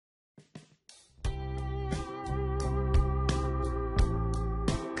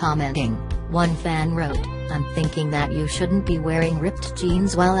commenting. One fan wrote, "I'm thinking that you shouldn't be wearing ripped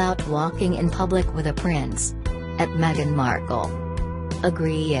jeans while out walking in public with a prince." At Meghan Markle.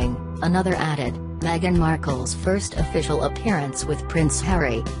 Agreeing, another added, "Meghan Markle's first official appearance with Prince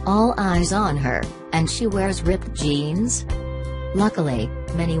Harry, all eyes on her, and she wears ripped jeans?" Luckily,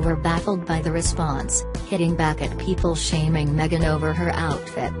 many were baffled by the response, hitting back at people shaming Meghan over her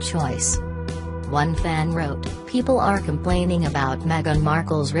outfit choice. One fan wrote, "People are complaining about Meghan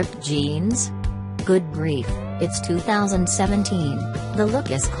Markle's ripped jeans? Good grief, it's 2017, the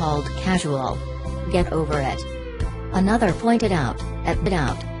look is called casual. Get over it." Another pointed out, at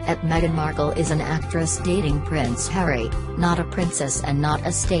Meghan Markle is an actress dating Prince Harry, not a princess and not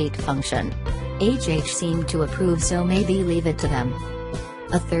a state function. HH seemed to approve, so maybe leave it to them.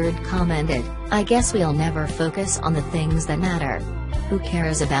 A third commented, "I guess we'll never focus on the things that matter. Who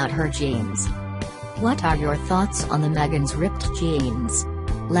cares about her jeans?" What are your thoughts on the Meghan's ripped jeans?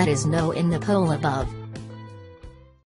 Let us know in the poll above.